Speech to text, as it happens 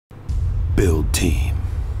Build Team.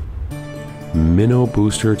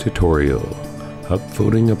 Minnowbooster tutorial.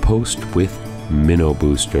 Upvoting a post with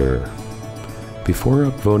Minnowbooster. Before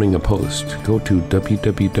upvoting a post, go to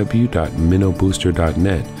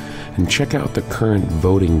www.minnowbooster.net and check out the current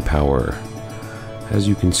voting power. As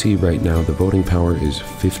you can see right now, the voting power is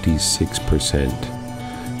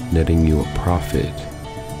 56%, netting you a profit.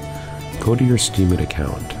 Go to your Steemit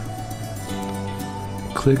account.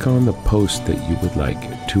 Click on the post that you would like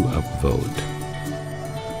to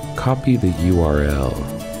upvote. Copy the URL.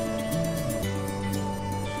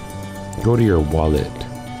 Go to your wallet.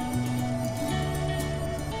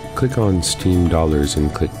 Click on Steam Dollars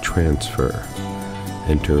and click Transfer.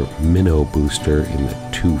 Enter Minnowbooster in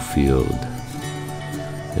the To field.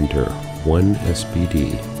 Enter 1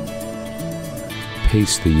 SBD.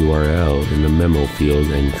 Paste the URL in the memo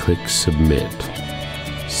field and click Submit.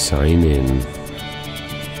 Sign in.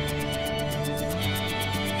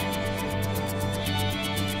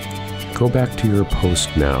 Go back to your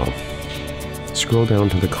post now. Scroll down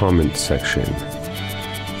to the comments section.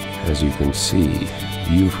 As you can see,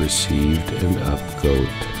 you've received an upvote.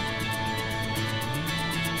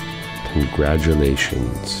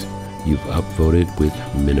 Congratulations, you've upvoted with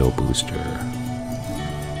Minnowbooster.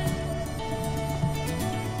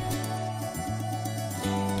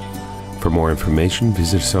 For more information,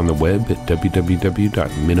 visit us on the web at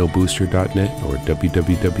www.minnowbooster.net or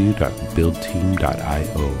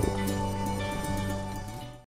www.buildteam.io.